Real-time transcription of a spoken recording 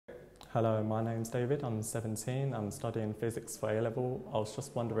Hello, my name's David. I'm 17. I'm studying physics for A-level. I was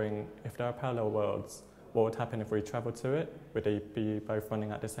just wondering if there are parallel worlds, what would happen if we travel to it? Would they be both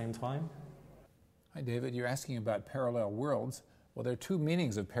running at the same time? Hi, David. You're asking about parallel worlds. Well, there are two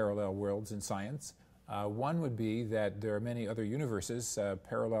meanings of parallel worlds in science. One would be that there are many other universes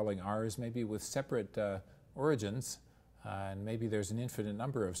paralleling ours, maybe with separate origins, and maybe there's an infinite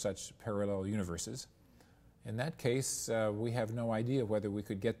number of such parallel universes. In that case, we have no idea whether we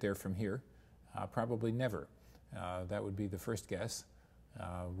could get there from here. Probably never. That would be the first guess.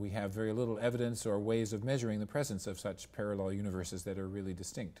 We have very little evidence or ways of measuring the presence of such parallel universes that are really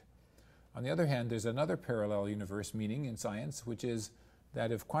distinct. On the other hand, there's another parallel universe meaning in science, which is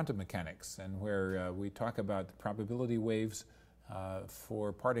that of quantum mechanics, and where we talk about probability waves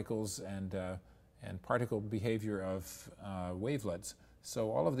for particles and particle behavior of wavelets.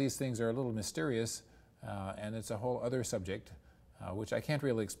 So all of these things are a little mysterious, and it's a whole other subject, which I can't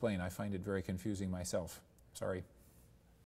really explain. I find it very confusing myself. Sorry.